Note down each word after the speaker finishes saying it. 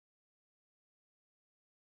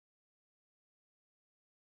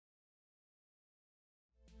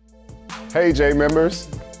Hey J members,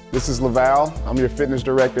 this is Lavalle. I'm your fitness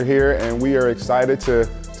director here, and we are excited to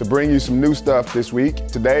bring you some new stuff this week.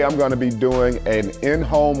 Today I'm going to be doing an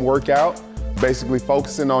in-home workout, basically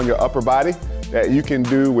focusing on your upper body that you can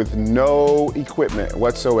do with no equipment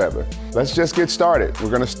whatsoever. Let's just get started. We're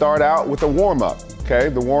going to start out with a warm-up, okay?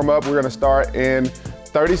 The warm-up, we're going to start in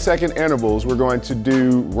 30-second intervals. We're going to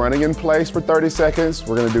do running in place for 30 seconds.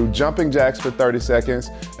 We're going to do jumping jacks for 30 seconds.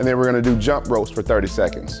 And then we're going to do jump ropes for 30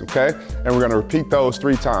 seconds, okay? And we're going to repeat those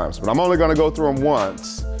 3 times. But I'm only going to go through them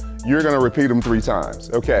once. You're going to repeat them 3 times,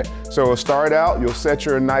 okay? So we'll start out, you'll set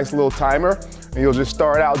your nice little timer, and you'll just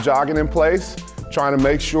start out jogging in place, trying to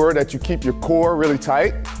make sure that you keep your core really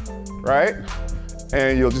tight, right?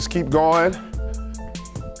 And you'll just keep going.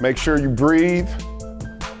 Make sure you breathe.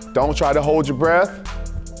 Don't try to hold your breath.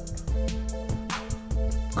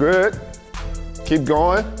 Good. Keep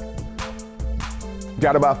going.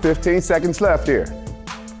 Got about 15 seconds left here.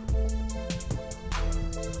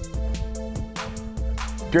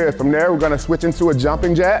 Good. From there, we're going to switch into a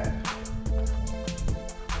jumping jack.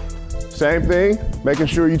 Same thing, making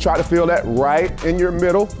sure you try to feel that right in your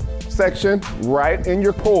middle section, right in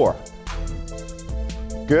your core.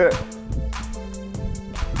 Good.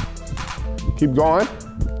 Keep going.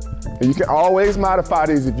 And you can always modify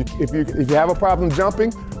these. If you have a problem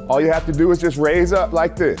jumping, all you have to do is just raise up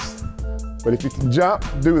like this. But if you can jump,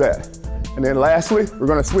 do that. And then lastly, we're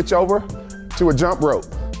going to switch over to a jump rope.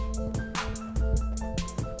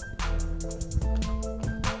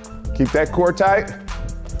 Keep that core tight.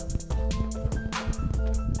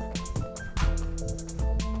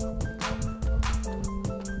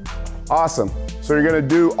 Awesome. So you're going to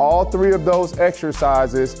do all 3 of those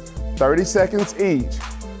exercises, 30 seconds each.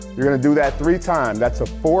 You're going to do that 3 times. That's a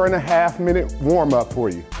 4.5-minute warm-up for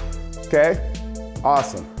you. Okay?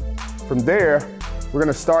 Awesome. From there, we're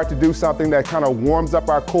going to start to do something that kind of warms up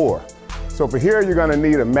our core. So for here, you're going to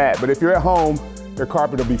need a mat, but if you're at home, your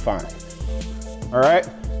carpet will be fine. All right?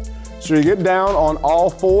 So you get down on all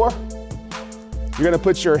 4. You're going to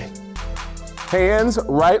put your hands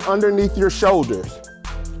right underneath your shoulders.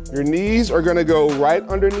 Your knees are going to go right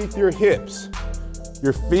underneath your hips.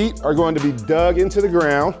 Your feet are going to be dug into the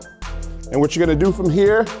ground. And what you're going to do from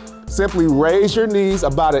here, simply raise your knees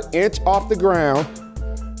about 1 inch off the ground,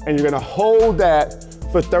 and you're going to hold that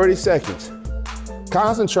for 30 seconds,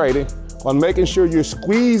 concentrating on making sure you're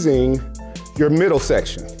squeezing your middle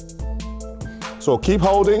section. So keep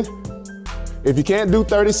holding. If you can't do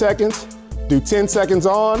 30 seconds, do 10 seconds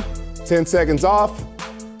on, 10 seconds off,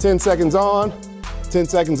 10 seconds on, 10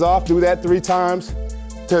 seconds off. Do that 3 times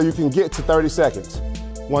till you can get to 30 seconds.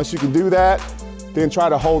 Once you can do that, then try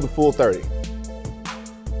to hold the full 30.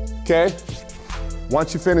 Okay?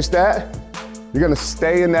 Once you finish that, you're gonna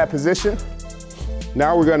stay in that position.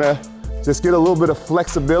 Now we're gonna just get a little bit of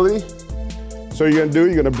flexibility. So you're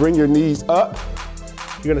gonna bring your knees up.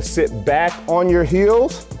 You're gonna sit back on your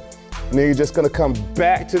heels, and then you're just gonna come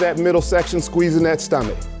back to that middle section, squeezing that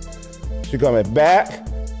stomach. So you're coming back,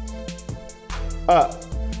 up.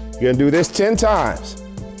 You're gonna do this 10 times.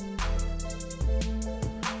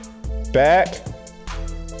 Back,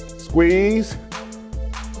 squeeze,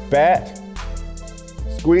 back,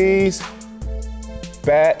 squeeze,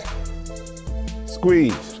 back,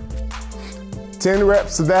 squeeze. 10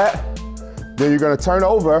 reps of that. Then you're gonna turn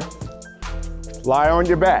over, lie on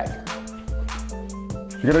your back.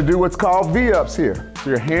 You're gonna do what's called V-ups here. So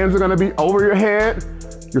your hands are gonna be over your head,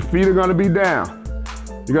 your feet are gonna be down.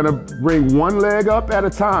 You're gonna bring one leg up at a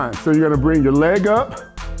time. So you're gonna bring your leg up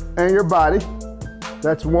and your body.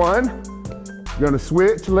 That's 1. You're gonna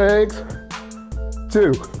switch legs.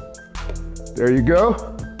 2. There you go.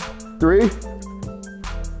 3,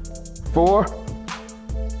 4,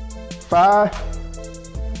 5,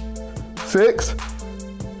 6,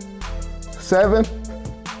 7,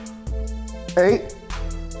 8,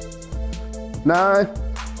 9,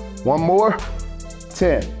 1 more,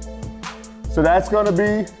 10. So that's gonna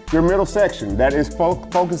be your middle section. That is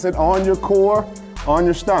focusing on your core, on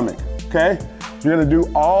your stomach, okay? You're gonna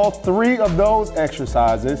do all 3 of those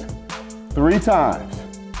exercises 3 times.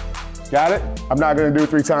 Got it? I'm not gonna do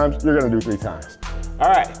 3 times, you're gonna do 3 times. All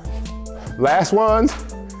right, last ones.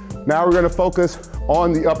 Now we're gonna focus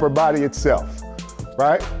on the upper body itself,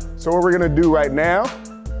 right? So what we're gonna do right now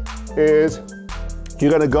is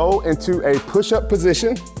you're gonna go into a push-up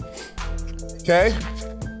position, okay?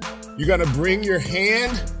 You're gonna bring your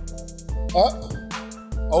hand up,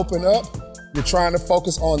 open up. You're trying to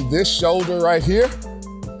focus on this shoulder right here,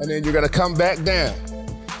 and then you're gonna come back down.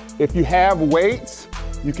 If you have weights,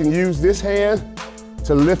 you can use this hand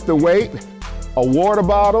to lift the weight. A water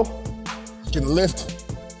bottle, you can lift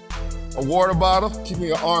a water bottle, keeping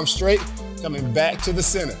your arms straight. coming back to the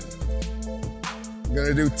center. You're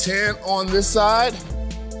gonna do 10 on this side,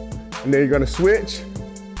 and then you're gonna switch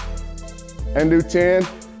and do 10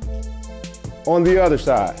 on the other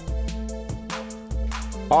side.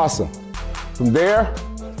 Awesome. From there,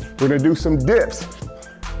 we're gonna do some dips.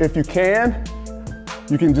 If you can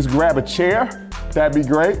just grab a chair. That'd be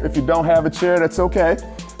great. If you don't have a chair, that's okay.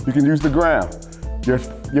 You can use the ground.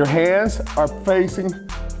 Your hands are facing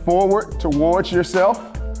forward towards yourself.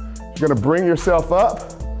 You're gonna bring yourself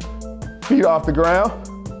up, feet off the ground,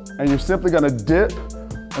 and you're simply gonna dip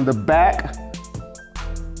on the back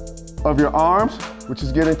of your arms, which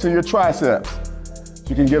is getting to your triceps.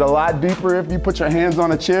 You can get a lot deeper if you put your hands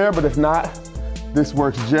on a chair, but if not, this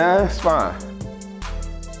works just fine.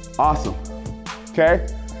 Awesome, okay?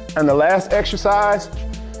 And the last exercise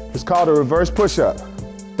is called a reverse push-up.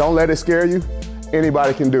 Don't let it scare you.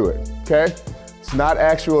 Anybody can do it, okay? It's not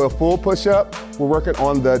actually a full push-up. We're working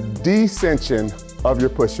on the descension of your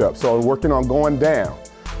push-up. So we're working on going down.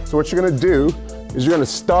 So what you're gonna do is you're gonna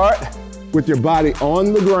start with your body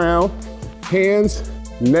on the ground, hands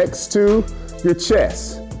next to your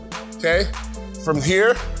chest, okay? From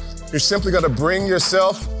here, you're simply gonna bring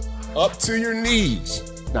yourself up to your knees.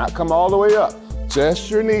 Not come all the way up,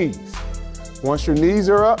 just your knees. Once your knees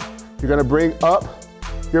are up, you're gonna bring up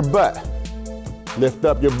your butt. Lift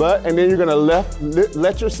up your butt, and then you're gonna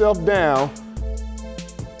let yourself down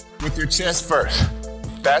with your chest first.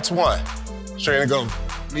 That's one. So you're gonna go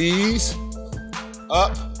knees,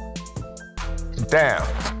 up, down.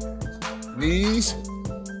 Knees,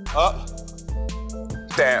 up,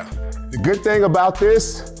 down. The good thing about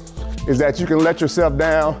this is that you can let yourself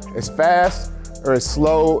down as fast or as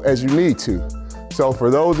slow as you need to. So for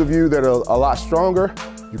those of you that are a lot stronger,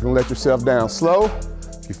 you can let yourself down slow.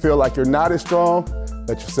 If you feel like you're not as strong,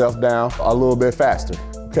 let yourself down a little bit faster,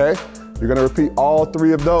 okay? You're gonna repeat all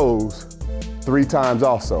 3 of those 3 times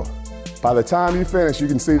also. By the time you finish, you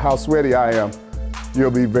can see how sweaty I am.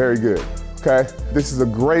 You'll be very good, okay? This is a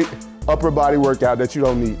great upper body workout that you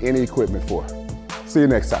don't need any equipment for. See you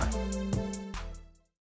next time.